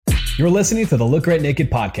You're listening to the Look Great Naked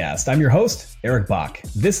podcast. I'm your host, Eric Bach.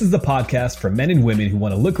 This is the podcast for men and women who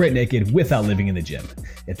want to look great naked without living in the gym.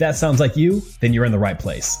 If that sounds like you, then you're in the right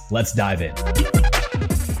place. Let's dive in.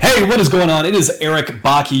 Hey, what is going on? It is Eric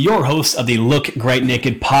Baki, your host of the Look Great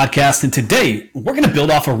Naked podcast. And today we're going to build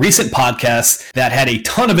off a recent podcast that had a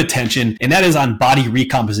ton of attention, and that is on body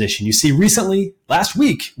recomposition. You see, recently, last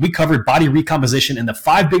week, we covered body recomposition and the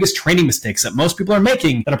 5 biggest training mistakes that most people are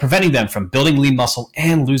making that are preventing them from building lean muscle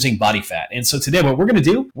and losing body fat. And so today what we're going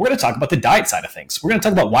to do, we're going to talk about the diet side of things. We're going to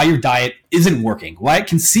talk about why your diet isn't working, why it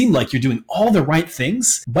can seem like you're doing all the right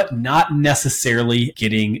things, but not necessarily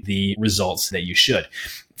getting the results that you should.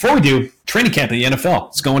 Before we do, training camp in the NFL,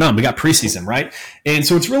 it's going on. We got preseason, right? And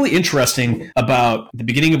so it's really interesting about the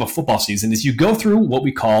beginning of a football season is you go through what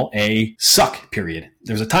we call a suck period.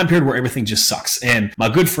 There's a time period where everything just sucks. And my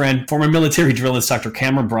good friend, former military drill instructor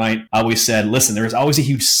Cameron Bryant, always said, listen, there's always a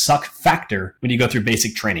huge suck factor when you go through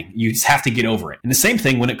basic training. You just have to get over it. And the same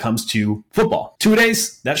thing when it comes to football. 2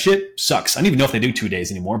 days, that shit sucks. I don't even know if they do 2 days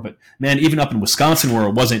anymore, but man, even up in Wisconsin where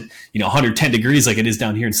it wasn't, 110 degrees like it is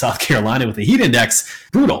down here in South Carolina with the heat index,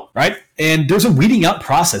 brutal, right? And there's a weeding out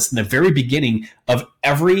process in the very beginning of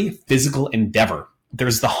every physical endeavor.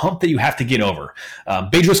 There's the hump that you have to get over.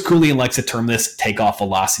 Bedros Keuilian likes to term this takeoff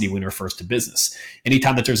velocity when it refers to business.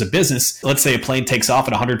 Anytime that there's a business, let's say a plane takes off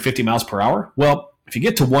at 150 miles per hour. Well, if you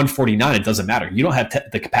get to 149, it doesn't matter. You don't have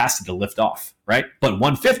the capacity to lift off, right? But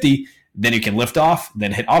 150, then you can lift off,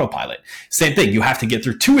 then hit autopilot. Same thing. You have to get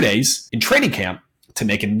through 2 days in training camp to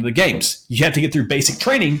make it into the games. You have to get through basic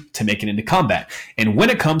training to make it into combat. And when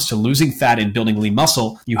it comes to losing fat and building lean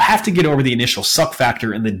muscle, you have to get over the initial suck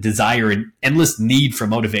factor and the desire and endless need for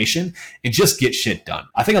motivation and just get shit done.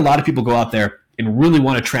 I think a lot of people go out there and really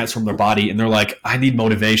want to transform their body and they're like, I need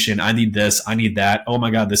motivation. I need this. I need that. Oh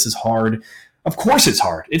my God, this is hard. Of course it's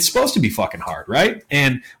hard. It's supposed to be fucking hard, right?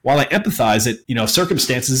 And while I empathize that,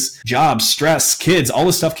 circumstances, jobs, stress, kids, all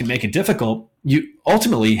this stuff can make it difficult, you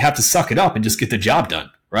ultimately have to suck it up and just get the job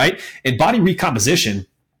done, right? And body recomposition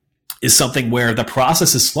is something where the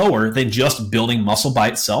process is slower than just building muscle by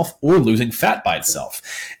itself or losing fat by itself.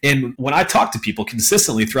 And when I talk to people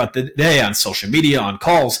consistently throughout the day on social media, on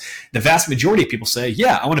calls, the vast majority of people say,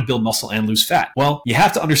 yeah, I want to build muscle and lose fat. Well, you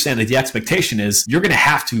have to understand that the expectation is you're going to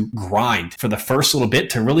have to grind for the first little bit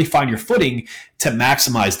to really find your footing to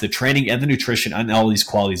maximize the training and the nutrition and all these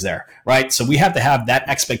qualities there, right? So we have to have that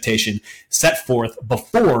expectation set forth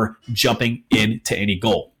before jumping into any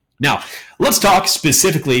goal. Now, let's talk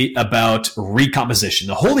specifically about recomposition,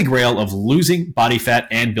 the holy grail of losing body fat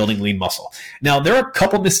and building lean muscle. Now, there are a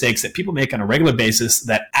couple mistakes that people make on a regular basis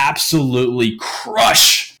that absolutely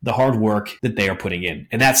crush the hard work that they are putting in.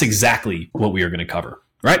 And that's exactly what we are going to cover.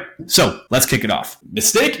 Right? So let's kick it off.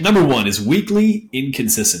 Mistake number 1 is weekly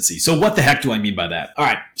inconsistency. So what the heck do I mean by that? All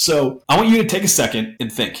right. So I want you to take a second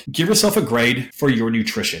and think. Give yourself a grade for your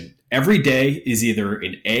nutrition. Every day is either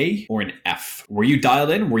an A or an F. Were you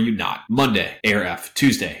dialed in? Were you not? Monday, A or F.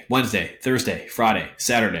 Tuesday, Wednesday, Thursday, Friday,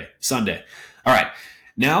 Saturday, Sunday. All right.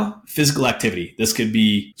 Now, physical activity. This could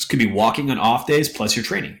be walking on off days plus your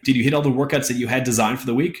training. Did you hit all the workouts that you had designed for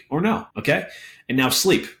the week or no? Okay. And now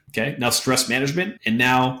sleep. Okay. Now stress management and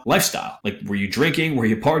now lifestyle. Like, were you drinking? Were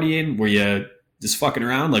you partying? Were you just fucking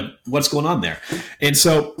around? Like, what's going on there? And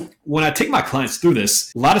so when I take my clients through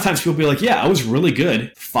this, a lot of times people be like, yeah, I was really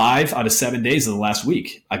good 5 out of 7 days of the last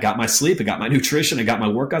week. I got my sleep. I got my nutrition. I got my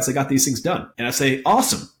workouts. I got these things done. And I say,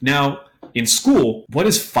 awesome. Now, in school, what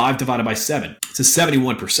is 5 divided by 7? It's a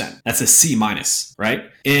 71%. That's a C minus, right?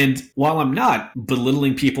 And while I'm not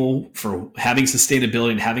belittling people for having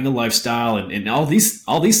sustainability and having a lifestyle and all these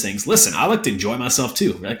things, listen, I like to enjoy myself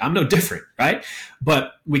too. Right? I'm no different, right?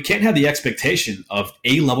 But we can't have the expectation of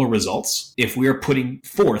A-level results if we are putting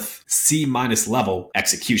forth C- level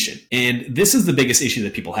execution. And this is the biggest issue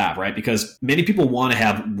that people have, right? Because many people want to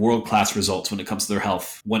have world-class results when it comes to their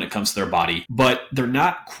health, when it comes to their body, but they're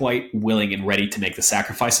not quite willing and ready to make the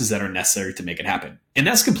sacrifices that are necessary to make it happen. And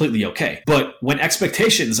that's completely okay. But when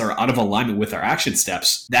expectations are out of alignment with our action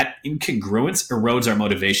steps, that incongruence erodes our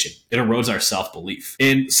motivation. It erodes our self-belief.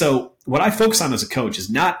 And so what I focus on as a coach is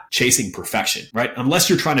not chasing perfection, right? Unless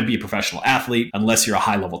you're trying to be a professional athlete, unless you're a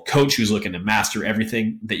high-level coach who's looking to master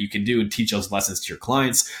everything that you can do and teach those lessons to your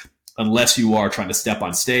clients, unless you are trying to step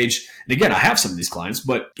on stage. And again, I have some of these clients,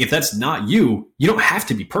 but if that's not you, you don't have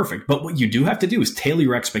to be perfect. But what you do have to do is tailor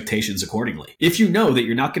your expectations accordingly. If you know that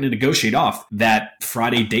you're not going to negotiate off that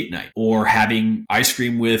Friday date night or having ice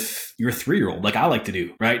cream with your 3-year-old, like I like to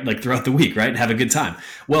do, right? Like throughout the week, right? And have a good time.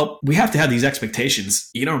 Well, we have to have these expectations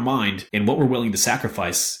in our mind and what we're willing to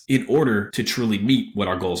sacrifice in order to truly meet what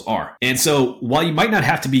our goals are. And so while you might not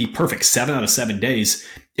have to be perfect 7 out of 7 days,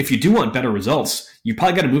 If you do want better results, you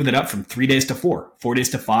probably got to move that up from 3 days to 4, 4 days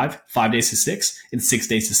to 5, 5 days to 6, and 6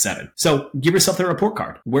 days to 7. So give yourself the report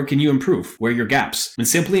card. Where can you improve? Where are your gaps? And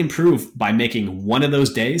simply improve by making one of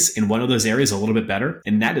those days in one of those areas a little bit better.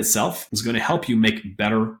 And that itself is going to help you make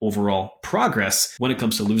better overall progress when it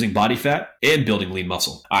comes to losing body fat and building lean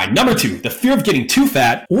muscle. All right, number 2, the fear of getting too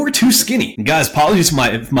fat or too skinny. And guys, apologies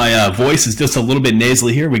if my voice is just a little bit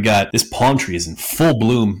nasally here. We got this palm tree is in full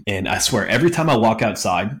bloom. And I swear, every time I walk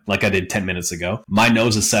outside, like I did 10 minutes ago, my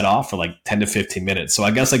nose is set off for like 10 to 15 minutes. So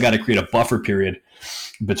I guess I got to create a buffer period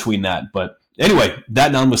between that. But anyway,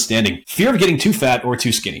 that notwithstanding, fear of getting too fat or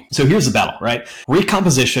too skinny. So here's the battle, right?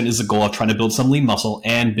 Recomposition is the goal of trying to build some lean muscle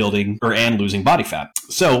and losing body fat.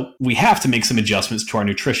 So we have to make some adjustments to our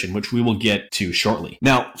nutrition, which we will get to shortly.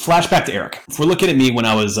 Now, flashback to Eric. If we're looking at me when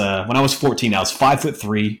I was 14, I was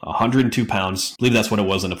 5'3", 102 pounds. I believe that's what it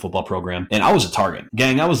was in a football program. And I was a target.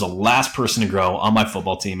 Gang, I was the last person to grow on my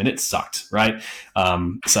football team, and it sucked, right?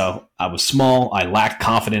 So I was small. I lacked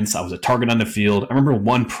confidence. I was a target on the field. I remember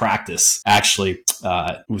one practice, actually,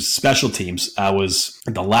 it was special teams. I was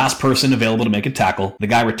the last person available to make a tackle. The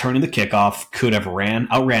guy returning the kickoff could have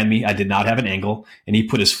outran me. I did not have an angle, and he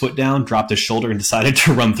put his foot down, dropped his shoulder, and decided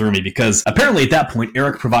to run through me because apparently at that point,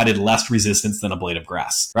 Eric provided less resistance than a blade of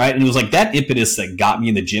grass, right? And it was like that impetus that got me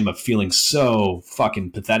in the gym of feeling so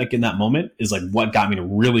fucking pathetic in that moment is like what got me to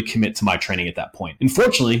really commit to my training at that point.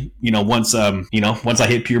 Unfortunately, once I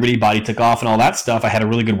hit puberty, body took off and all that stuff, I had a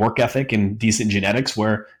really good work ethic and decent genetics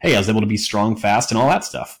where, hey, I was able to be strong, fast, and all that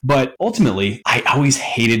stuff. But ultimately, I always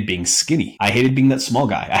hated being skinny. I hated being that small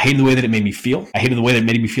guy. I hated the way that it made me feel. I hated the way that it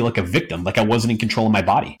made me feel like a victim, like I wasn't in control of my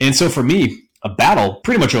body. And so for me, a battle,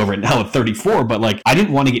 pretty much over it now at 34, but like I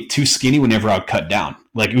didn't want to get too skinny whenever I would cut down.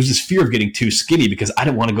 Like it was this fear of getting too skinny because I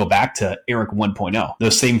didn't want to go back to Eric 1.0.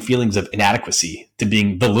 Those same feelings of inadequacy, to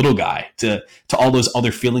being the little guy, to all those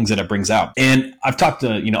other feelings that it brings out. And I've talked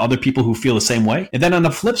to, other people who feel the same way. And then on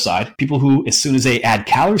the flip side, people who, as soon as they add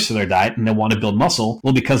calories to their diet and they want to build muscle,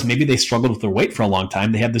 well, because maybe they struggled with their weight for a long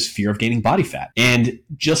time, they have this fear of gaining body fat. And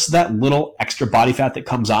just that little extra body fat that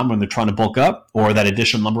comes on when they're trying to bulk up, or that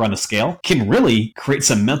additional number on the scale, can really create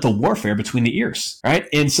some mental warfare between the ears, right?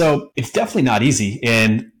 And so it's definitely not easy. And,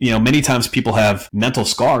 many times people have mental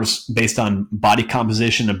scars based on body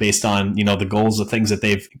composition and based on, the goals of things that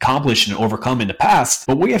they've accomplished and overcome in the past.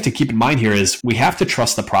 But what we have to keep in mind here is we have to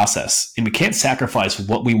trust the process, and we can't sacrifice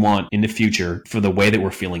what we want in the future for the way that we're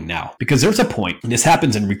feeling now. Because there's a point, and this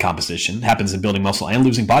happens in recomposition, happens in building muscle and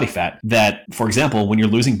losing body fat, that, for example, when you're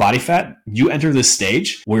losing body fat, you enter this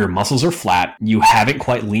stage where your muscles are flat, you haven't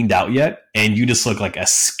quite leaned out yet, and you just look like a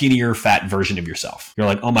skinnier, fat version of yourself. You're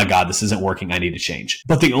like, oh my God, this isn't working. I need to change.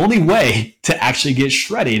 But the only way to actually get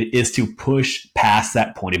shredded is to push past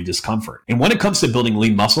that point of discomfort. And when it comes to building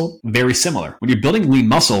lean muscle, very similar. When you're building lean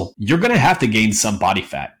muscle, you're going to have to gain some body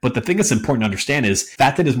fat. But the thing that's important to understand is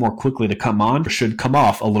fat that is more quickly to come on should come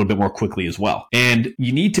off a little bit more quickly as well. And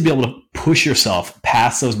you need to be able to push yourself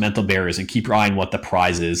past those mental barriers and keep your eye on what the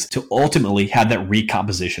prize is to ultimately have that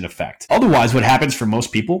recomposition effect. Otherwise, what happens for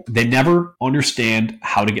most people, they never understand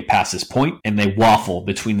how to get past this point, and they waffle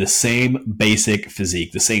between the same basic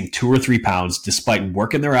physique, the same 2 or 3 pounds, despite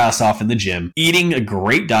working their ass off in the gym, eating a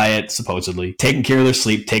great diet, supposedly, taking care of their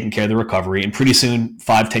sleep, taking care of their recovery, and pretty soon,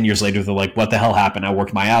 5-10 years later, they're like, what the hell happened? I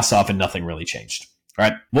worked my ass off and nothing really changed. All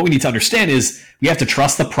right. What we need to understand is we have to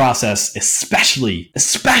trust the process, especially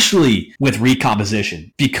with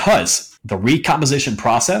recomposition, because the recomposition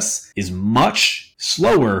process is much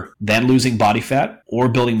slower than losing body fat or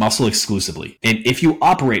building muscle exclusively. And if you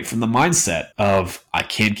operate from the mindset of, I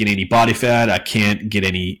can't get any body fat, I can't get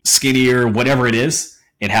any skinnier, whatever it is,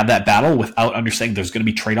 and have that battle without understanding there's going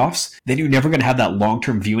to be trade-offs, then you're never going to have that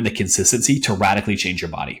long-term view and the consistency to radically change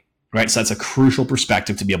your body. Right? So that's a crucial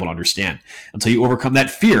perspective to be able to understand. Until you overcome that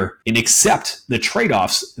fear and accept the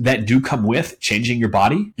trade-offs that do come with changing your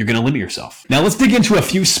body, you're going to limit yourself. Now let's dig into a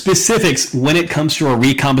few specifics when it comes to a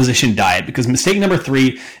recomposition diet, because mistake number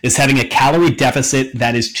 3 is having a calorie deficit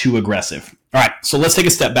that is too aggressive. All right, so let's take a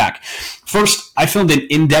step back. First, I filmed an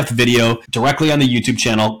in-depth video directly on the YouTube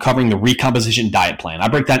channel covering the recomposition diet plan. I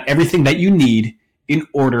break down everything that you need in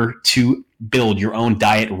order to build your own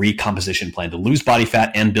diet recomposition plan to lose body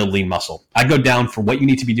fat and build lean muscle. I go down for what you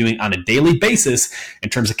need to be doing on a daily basis in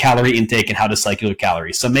terms of calorie intake and how to cycle your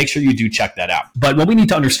calories. So make sure you do check that out. But what we need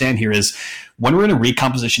to understand here is when we're in a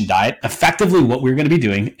recomposition diet, effectively what we're going to be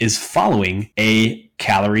doing is following a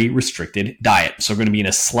calorie restricted diet. So we're going to be in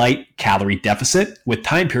a slight calorie deficit with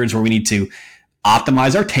time periods where we need to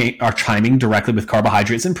optimize our timing directly with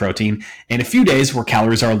carbohydrates and protein, and a few days where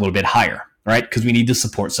calories are a little bit higher. right? Because we need to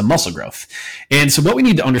support some muscle growth. And so what we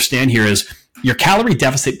need to understand here is your calorie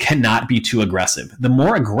deficit cannot be too aggressive. The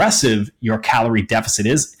more aggressive your calorie deficit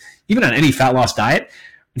is, even on any fat loss diet,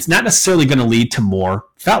 it's not necessarily going to lead to more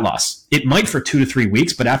fat loss. It might for 2 to 3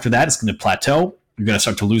 weeks, but after that, it's going to plateau. You're going to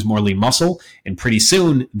start to lose more lean muscle. And pretty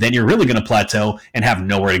soon, then you're really going to plateau and have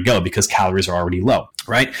nowhere to go because calories are already low,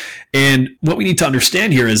 right? And what we need to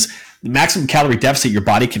understand here is the maximum calorie deficit your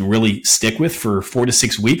body can really stick with for 4 to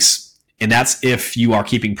 6 weeks. And that's if you are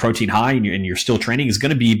keeping protein high and you're still training, is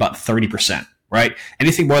going to be about 30%, right?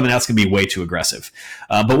 Anything more than that's going to be way too aggressive.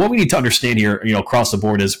 But what we need to understand here, across the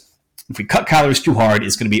board is, if we cut calories too hard,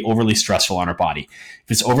 it's going to be overly stressful on our body.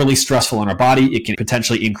 If it's overly stressful on our body, it can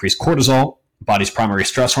potentially increase cortisol, body's primary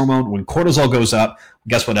stress hormone. When cortisol goes up,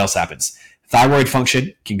 guess what else happens? Thyroid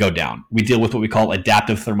function can go down. We deal with what we call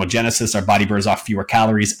adaptive thermogenesis. Our body burns off fewer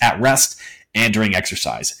calories at rest and during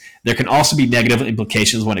exercise. There can also be negative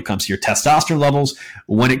implications when it comes to your testosterone levels,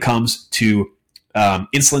 when it comes to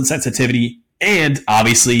insulin sensitivity, and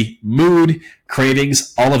obviously mood,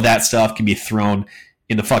 cravings. All of that stuff can be thrown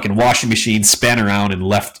in the fucking washing machine, span around, and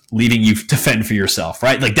leaving you to fend for yourself,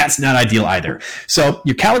 right? Like, that's not ideal either. So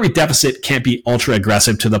your calorie deficit can't be ultra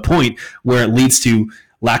aggressive to the point where it leads to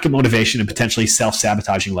lack of motivation and potentially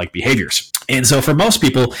self-sabotaging like behaviors. And so for most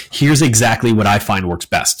people, here's exactly what I find works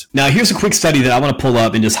best. Now, here's a quick study that I want to pull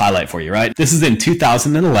up and just highlight for you, right? This is in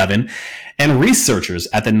 2011, and researchers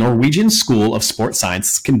at the Norwegian School of Sports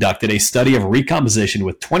Science conducted a study of recomposition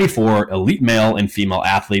with 24 elite male and female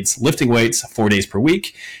athletes lifting weights 4 days per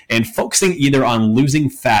week and focusing either on losing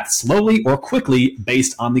fat slowly or quickly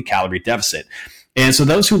based on the calorie deficit. And so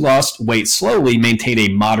those who lost weight slowly maintained a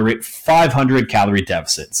moderate 500 calorie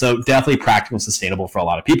deficit. So definitely practical and sustainable for a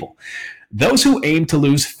lot of people. Those who aimed to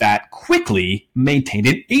lose fat quickly maintained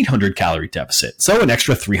an 800 calorie deficit, so an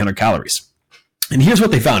extra 300 calories. And here's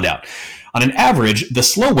what they found out. On an average, the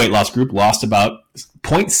slow weight loss group lost about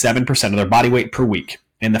 0.7% of their body weight per week,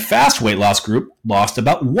 and the fast weight loss group lost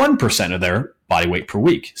about 1% of their body weight per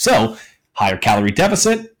week. So higher calorie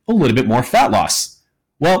deficit, a little bit more fat loss.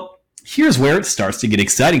 Well, here's where it starts to get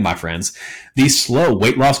exciting, my friends. The slow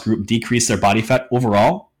weight loss group decreased their body fat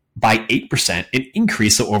overall by 8% and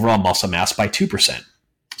increased the overall muscle mass by 2%.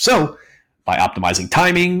 So by optimizing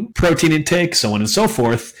timing, protein intake, so on and so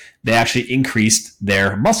forth, they actually increased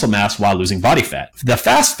their muscle mass while losing body fat. The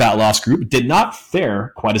fast fat loss group did not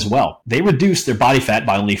fare quite as well. They reduced their body fat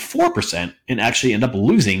by only 4% and actually end up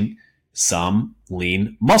losing some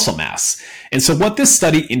lean muscle mass. And so what this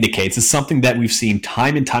study indicates is something that we've seen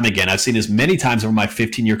time and time again. I've seen this many times over my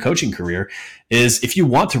 15-year coaching career, is if you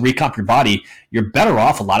want to recomp your body, you're better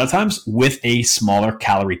off a lot of times with a smaller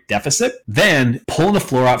calorie deficit than pulling the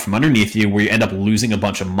floor out from underneath you where you end up losing a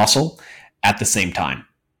bunch of muscle at the same time,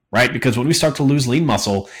 right? Because when we start to lose lean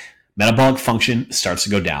muscle, metabolic function starts to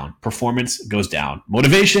go down, performance goes down,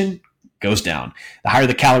 motivation goes down. The higher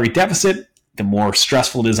the calorie deficit, the more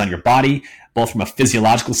stressful it is on your body, both from a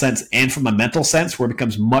physiological sense and from a mental sense, where it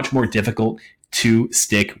becomes much more difficult to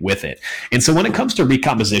stick with it. And so when it comes to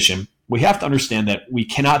recomposition, we have to understand that we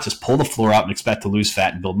cannot just pull the floor out and expect to lose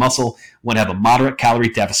fat and build muscle. We want to have a moderate calorie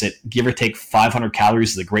deficit, give or take 500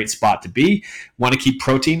 calories is a great spot to be. We want to keep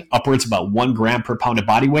protein upwards about 1 gram per pound of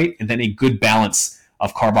body weight, and then a good balance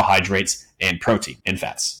of carbohydrates and protein and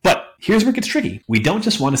fats. But here's where it gets tricky. We don't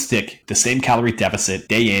just want to stick the same calorie deficit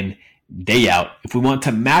day in, day out if we want to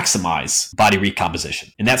maximize body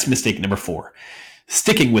recomposition. And that's mistake number 4.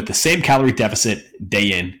 Sticking with the same calorie deficit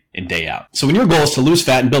day in and day out. So when your goal is to lose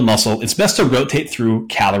fat and build muscle, it's best to rotate through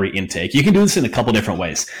calorie intake. You can do this in a couple different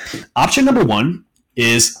ways. Option number 1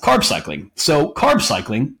 is carb cycling. So carb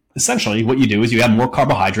cycling, essentially what you do is you have more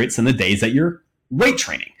carbohydrates in the days that you're weight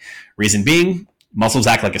training. Reason being, muscles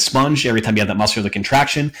act like a sponge. Every time you have that muscular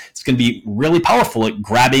contraction, it's going to be really powerful at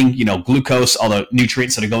grabbing, glucose, all the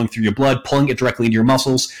nutrients that are going through your blood, pulling it directly into your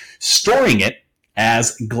muscles, storing it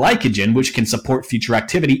as glycogen, which can support future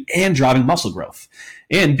activity and driving muscle growth.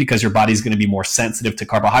 And because your body's going to be more sensitive to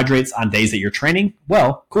carbohydrates on days that you're training,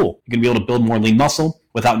 well, cool. You're going to be able to build more lean muscle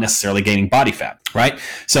without necessarily gaining body fat, right?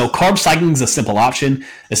 So carb cycling is a simple option.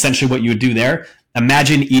 Essentially what you would do there,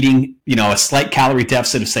 imagine eating, a slight calorie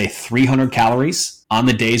deficit of say 300 calories on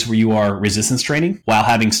the days where you are resistance training while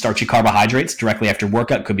having starchy carbohydrates directly after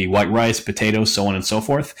workout. Could be white rice, potatoes, so on and so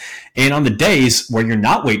forth. And on the days where you're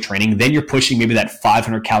not weight training, then you're pushing maybe that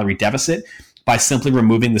 500 calorie deficit by simply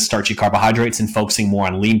removing the starchy carbohydrates and focusing more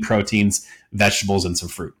on lean proteins, vegetables, and some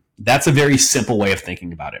fruit. That's a very simple way of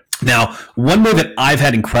thinking about it. Now, one way that I've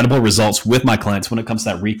had incredible results with my clients when it comes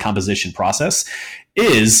to that recomposition process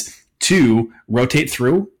is to rotate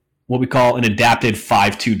through what we call an adapted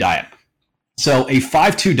 5-2 diet. So a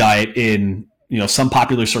 5-2 diet in some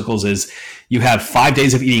popular circles is you have 5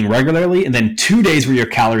 days of eating regularly and then 2 days where your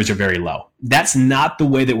calories are very low. That's not the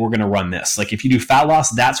way that we're going to run this. Like if you do fat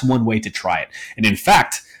loss, that's one way to try it. And in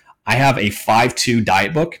fact, I have a 5-2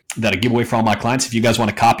 diet book that I give away for all my clients. If you guys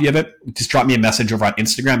want a copy of it, just drop me a message over on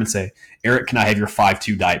Instagram and say, Eric, can I have your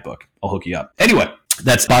 5-2 diet book? I'll hook you up. Anyway,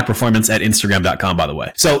 that's bachperformance@instagram.com, by the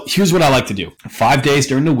way. So here's what I like to do. 5 days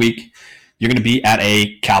during the week, you're going to be at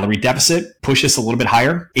a calorie deficit. Push this a little bit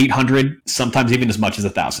higher, 800, sometimes even as much as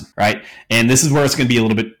 1,000, right? And this is where it's going to be a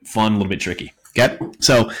little bit fun, a little bit tricky. Okay?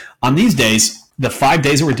 So on these days, the 5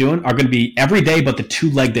 days that we're doing are going to be every day but the 2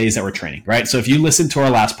 leg days that we're training, right? So if you listen to our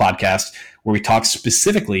last podcast where we talked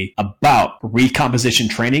specifically about recomposition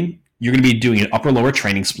training, you're going to be doing an upper-lower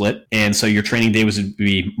training split. And so your training day would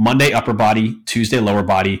be Monday upper body, Tuesday lower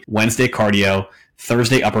body, Wednesday cardio,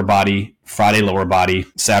 Thursday upper body, Friday lower body,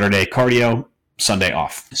 Saturday cardio, Sunday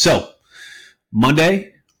off. So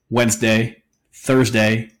Monday, Wednesday,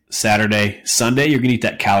 Thursday, Saturday, Sunday, you're going to eat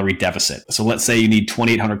that calorie deficit. So let's say you need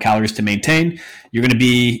 2,800 calories to maintain. You're going to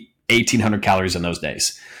be 1,800 calories on those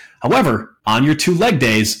days. However, on your 2 leg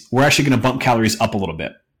days, we're actually going to bump calories up a little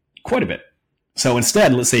bit, quite a bit. So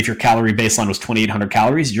instead, let's say if your calorie baseline was 2,800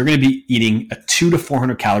 calories, you're going to be eating a 200 to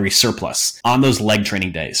 400 calorie surplus on those leg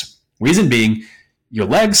training days. Reason being, your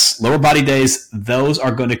legs, lower body days, those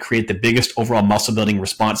are going to create the biggest overall muscle building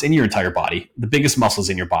response in your entire body, the biggest muscles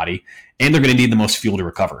in your body, and they're going to need the most fuel to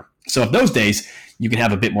recover. So if those days, you can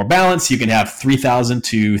have a bit more balance, you can have 3,000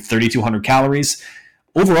 to 3,200 calories.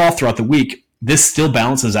 Overall, throughout the week, this still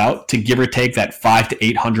balances out to give or take that 500 to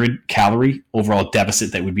 800 calorie overall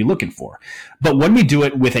deficit that we'd be looking for. But when we do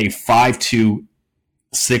it with a 5-2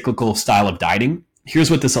 cyclical style of dieting, here's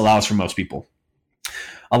what this allows for most people.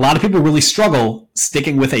 A lot of people really struggle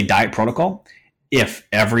sticking with a diet protocol if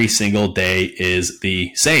every single day is the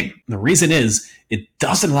same. The reason is it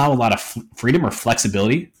doesn't allow a lot of freedom or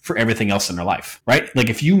flexibility for everything else in their life, right? Like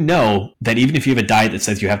if you know that even if you have a diet that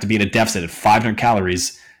says you have to be in a deficit of 500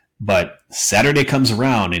 calories, but Saturday comes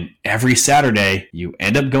around and every Saturday you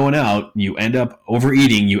end up going out, you end up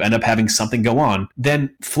overeating, you end up having something go on,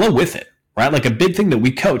 then flow with it, right? Like a big thing that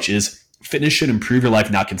we coach is fitness should improve your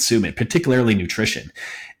life, not consume it, particularly nutrition.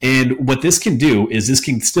 And what this can do is this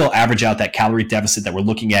can still average out that calorie deficit that we're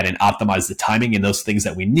looking at and optimize the timing and those things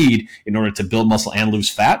that we need in order to build muscle and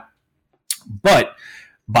lose fat. But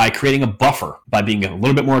by creating a buffer, by being a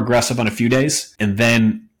little bit more aggressive on a few days, and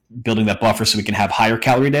then building that buffer so we can have higher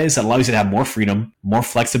calorie days, that allows you to have more freedom, more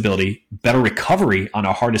flexibility, better recovery on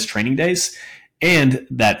our hardest training days, and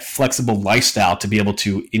that flexible lifestyle to be able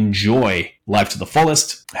to enjoy life to the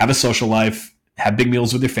fullest, have a social life, have big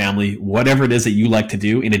meals with your family, whatever it is that you like to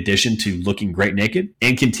do in addition to looking great naked,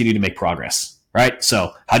 and continue to make progress, right?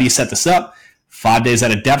 So how do you set this up? 5 days at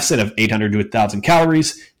a deficit of 800 to 1,000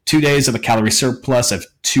 calories, 2 days of a calorie surplus of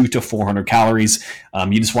 200 to 400 calories.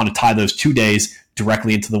 You just want to tie those 2 days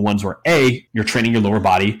directly into the ones where A, you're training your lower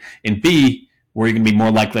body, and B, where you're going to be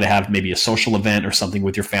more likely to have maybe a social event or something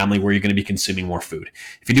with your family where you're going to be consuming more food.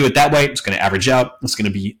 If you do it that way, it's going to average out. It's going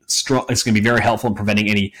to be strong. It's going to be very helpful in preventing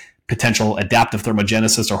any potential adaptive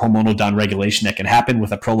thermogenesis or hormonal downregulation that can happen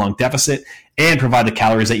with a prolonged deficit, and provide the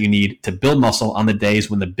calories that you need to build muscle on the days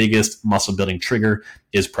when the biggest muscle building trigger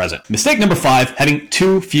is present. Mistake number 5, having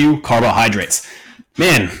too few carbohydrates.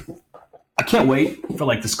 Man, I can't wait for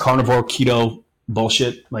like this carnivore keto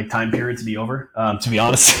bullshit like time period to be over, to be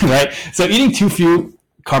honest, right? So eating too few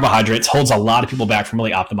carbohydrates holds a lot of people back from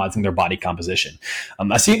really optimizing their body composition.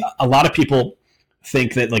 I see a lot of people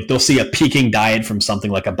think that like they'll see a peaking diet from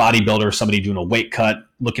something like a bodybuilder, somebody doing a weight cut,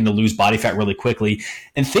 looking to lose body fat really quickly,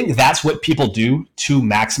 and think that's what people do to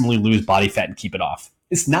maximally lose body fat and keep it off.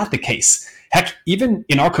 It's not the case. Heck, even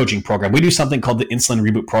in our coaching program, we do something called the insulin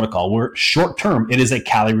reboot protocol, where short term, it is a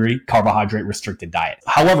calorie carbohydrate restricted diet.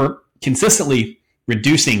 However, consistently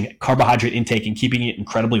reducing carbohydrate intake and keeping it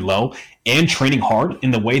incredibly low and training hard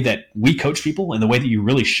in the way that we coach people and the way that you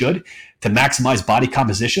really should to maximize body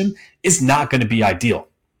composition is not going to be ideal,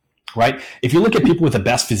 right? If you look at people with the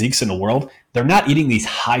best physiques in the world, they're not eating these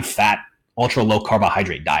high fat, ultra low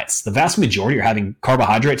carbohydrate diets. The vast majority are having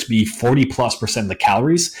carbohydrates be 40+% of the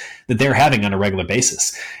calories that they're having on a regular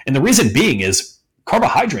basis. And the reason being is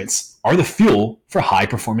carbohydrates are the fuel for high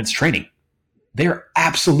performance training. They are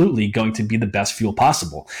absolutely going to be the best fuel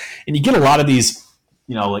possible. And you get a lot of these,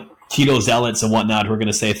 like keto zealots and whatnot who are going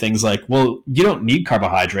to say things like, well, you don't need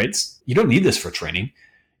carbohydrates. You don't need this for training.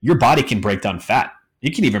 Your body can break down fat.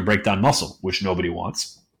 It can even break down muscle, which nobody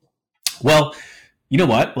wants. Well, you know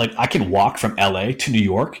what? Like I can walk from LA to New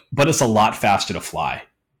York, but it's a lot faster to fly.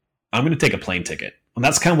 I'm going to take a plane ticket. And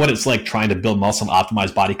that's kind of what it's like trying to build muscle and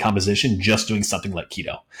optimize body composition, just doing something like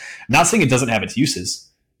keto. I'm not saying it doesn't have its uses,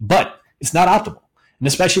 but it's not optimal, and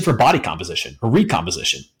especially for body composition or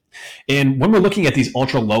recomposition. And when we're looking at these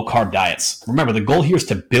ultra low carb diets, remember the goal here is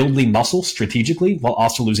to build lean muscle strategically while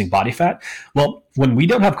also losing body fat. Well, when we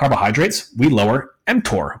don't have carbohydrates, we lower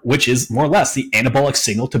mTOR, which is more or less the anabolic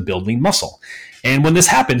signal to build lean muscle. And when this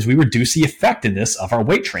happens, we reduce the effectiveness of our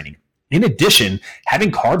weight training. In addition,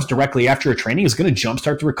 having carbs directly after your training is going to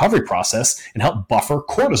jumpstart the recovery process and help buffer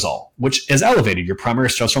cortisol, which is elevated. Your primary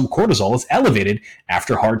stress hormone cortisol is elevated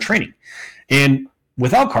after hard training. And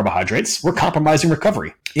without carbohydrates, we're compromising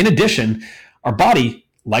recovery. In addition, our body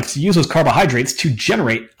likes to use those carbohydrates to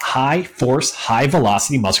generate high force, high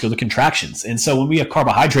velocity muscular contractions. And so when we have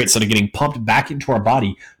carbohydrates that are getting pumped back into our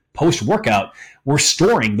body post-workout, we're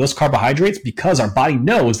storing those carbohydrates because our body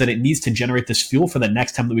knows that it needs to generate this fuel for the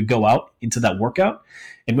next time that we go out into that workout.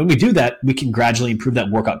 And when we do that, we can gradually improve that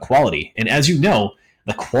workout quality. And as you know,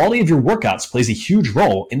 the quality of your workouts plays a huge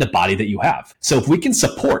role in the body that you have. So if we can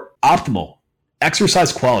support optimal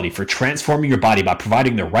exercise quality for transforming your body by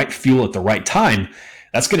providing the right fuel at the right time,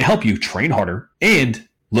 that's going to help you train harder and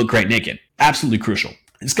look great naked. Absolutely crucial.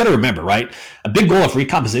 You just got to remember, right? A big goal of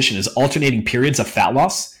recomposition is alternating periods of fat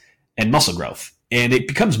loss and muscle growth. And it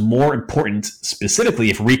becomes more important, specifically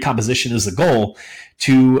if recomposition is the goal,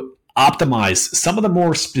 to optimize some of the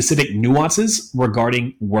more specific nuances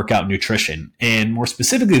regarding workout nutrition. And more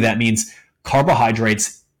specifically, that means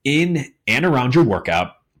carbohydrates in and around your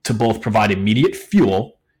workout to both provide immediate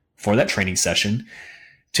fuel for that training session,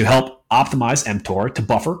 to help optimize mTOR, to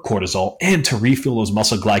buffer cortisol, and to refuel those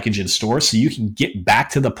muscle glycogen stores so you can get back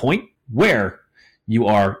to the point where you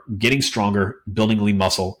are getting stronger, building lean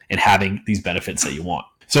muscle, and having these benefits that you want.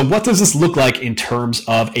 So what does this look like in terms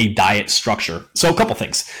of a diet structure? So a couple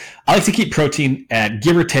things. I like to keep protein at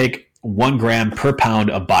give or take 1 gram per pound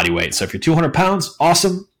of body weight. So if you're 200 pounds,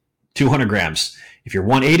 awesome, 200 grams. If you're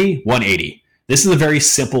 180, 180. This is a very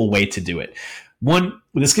simple way to do it.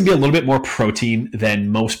 This can be a little bit more protein than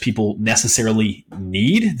most people necessarily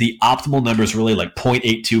need. The optimal number is really like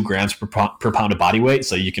 0.82 grams per pound of body weight.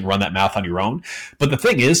 So you can run that math on your own. But the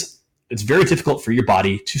thing is, it's very difficult for your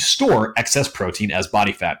body to store excess protein as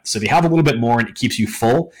body fat. So if you have a little bit more and it keeps you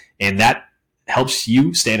full, and that helps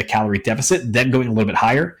you stay at a calorie deficit, then going a little bit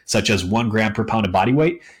higher, such as 1 gram per pound of body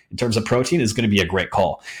weight in terms of protein, is going to be a great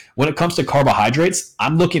call. When it comes to carbohydrates,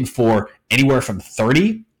 I'm looking for anywhere from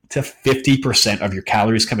 30 to 50% of your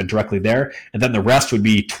calories coming directly there. And then the rest would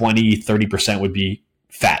be 20, 30% would be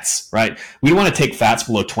fats, right? We don't want to take fats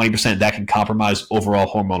below 20%. That can compromise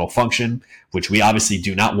overall hormonal function, which we obviously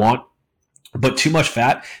do not want. But too much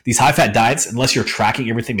fat, these high fat diets, unless you're tracking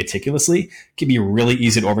everything meticulously, can be really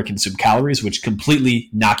easy to overconsume calories, which completely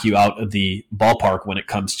knock you out of the ballpark when it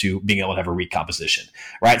comes to being able to have a recomposition,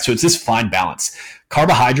 right? So it's this fine balance.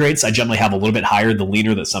 Carbohydrates, I generally have a little bit higher the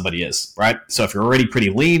leaner that somebody is, right? So if you're already pretty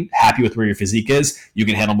lean, happy with where your physique is, you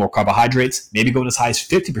can handle more carbohydrates. Maybe going as high as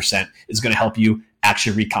 50% is going to help you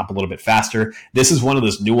actually recomp a little bit faster. This is one of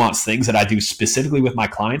those nuanced things that I do specifically with my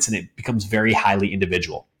clients, and it becomes very highly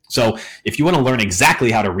individual. So if you want to learn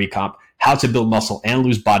exactly how to recomp, how to build muscle and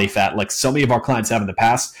lose body fat, like so many of our clients have in the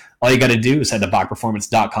past, all you got to do is head to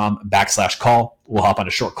bachperformance.com/call. We'll hop on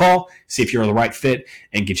a short call, see if you're the right fit,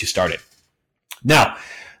 and get you started. Now,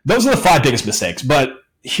 those are the 5 biggest mistakes, but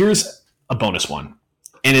here's a bonus one.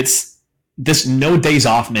 And it's this no days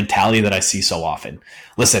off mentality that I see so often.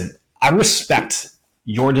 Listen, I respect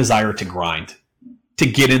your desire to grind, to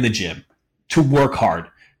get in the gym, to work hard,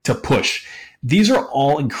 to push. These are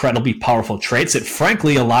all incredibly powerful traits that,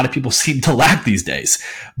 frankly, a lot of people seem to lack these days.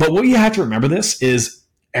 But what you have to remember this is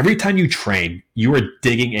every time you train, you are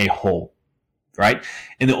digging a hole, right?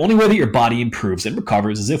 And the only way that your body improves and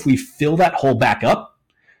recovers is if we fill that hole back up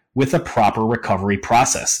with a proper recovery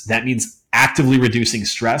process. That means actively reducing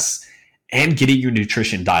stress and getting your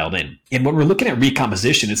nutrition dialed in. And when we're looking at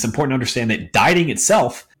recomposition, it's important to understand that dieting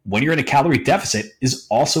itself, when you're in a calorie deficit, is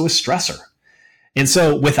also a stressor. And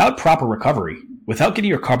so without proper recovery, without getting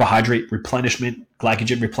your carbohydrate replenishment,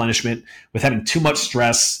 glycogen replenishment, with having too much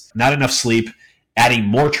stress, not enough sleep, adding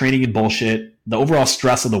more training and bullshit, the overall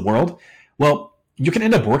stress of the world, well, you can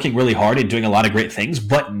end up working really hard and doing a lot of great things,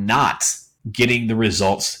 but not getting the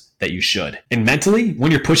results that you should. And mentally,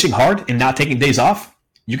 when you're pushing hard and not taking days off,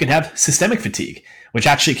 you can have systemic fatigue, which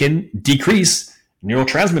actually can decrease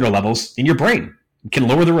neurotransmitter levels in your brain. It can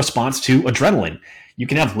lower the response to adrenaline. You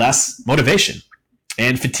can have less motivation.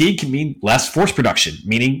 And fatigue can mean less force production,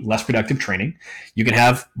 meaning less productive training. You can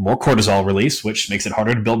have more cortisol release, which makes it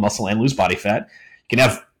harder to build muscle and lose body fat. You can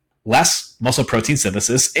have less muscle protein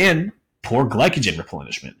synthesis, and poor glycogen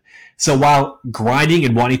replenishment. So while grinding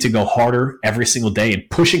and wanting to go harder every single day and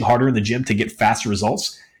pushing harder in the gym to get faster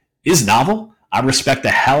results is novel, I respect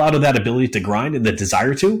the hell out of that ability to grind and the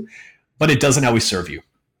desire to, but it doesn't always serve you.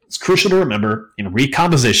 It's crucial to remember in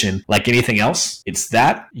recomposition, like anything else, it's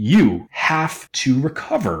that you have to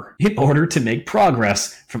recover in order to make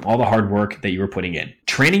progress from all the hard work that you were putting in.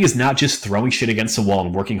 Training is not just throwing shit against the wall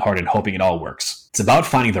and working hard and hoping it all works. It's about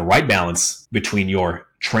finding the right balance between your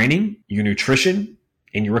training, your nutrition,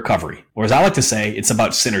 and your recovery. Or as I like to say, it's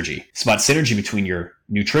about synergy. It's about synergy between your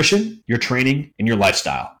nutrition, your training, and your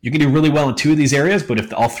lifestyle. You can do really well in two of these areas, but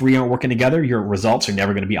if all three aren't working together, your results are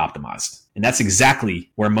never going to be optimized. And that's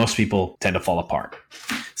exactly where most people tend to fall apart.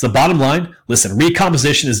 So bottom line, listen,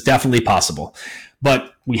 recomposition is definitely possible,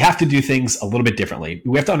 but we have to do things a little bit differently.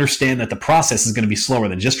 We have to understand that the process is going to be slower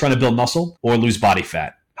than just trying to build muscle or lose body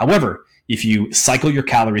fat. However, if you cycle your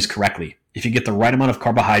calories correctly, if you get the right amount of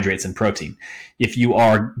carbohydrates and protein, if you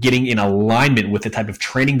are getting in alignment with the type of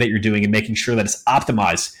training that you're doing and making sure that it's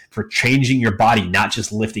optimized for changing your body, not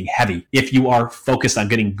just lifting heavy, if you are focused on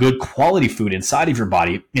getting good quality food inside of your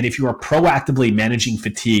body, and if you are proactively managing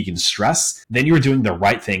fatigue and stress, then you're doing the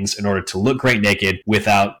right things in order to look great naked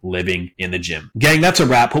without living in the gym. Gang, that's a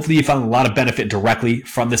wrap. Hopefully you found a lot of benefit directly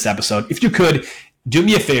from this episode. If you could, do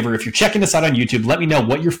me a favor, if you're checking this out on YouTube, let me know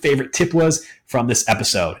what your favorite tip was from this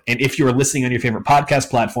episode. And if you're listening on your favorite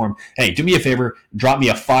podcast platform, hey, do me a favor, drop me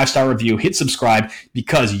a 5-star review, hit subscribe,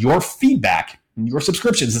 because your feedback and your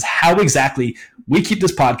subscriptions is how exactly we keep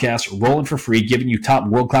this podcast rolling for free, giving you top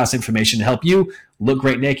world-class information to help you look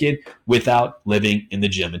great naked without living in the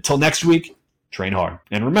gym. Until next week, train hard.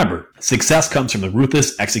 And remember, success comes from the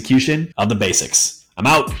ruthless execution of the basics. I'm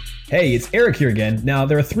out. Hey, it's Eric here again. Now,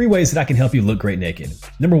 there are 3 ways that I can help you look great naked.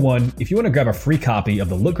 Number 1, if you want to grab a free copy of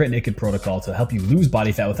the Look Great Naked protocol to help you lose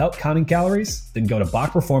body fat without counting calories, then go to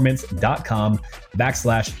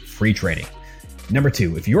bachperformance.com/free training. Number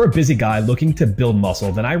 2, if you're a busy guy looking to build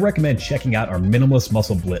muscle, then I recommend checking out our Minimalist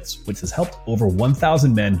Muscle Blitz, which has helped over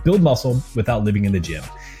 1,000 men build muscle without living in the gym.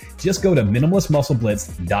 Just go to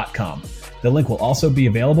minimalistmuscleblitz.com. The link will also be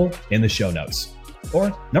available in the show notes.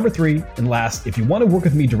 Or number 3 and last, if you want to work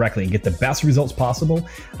with me directly and get the best results possible,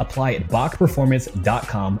 apply at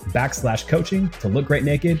bachperformance.com/coaching to look great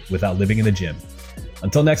naked without living in the gym.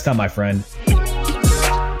 Until next time, my friend.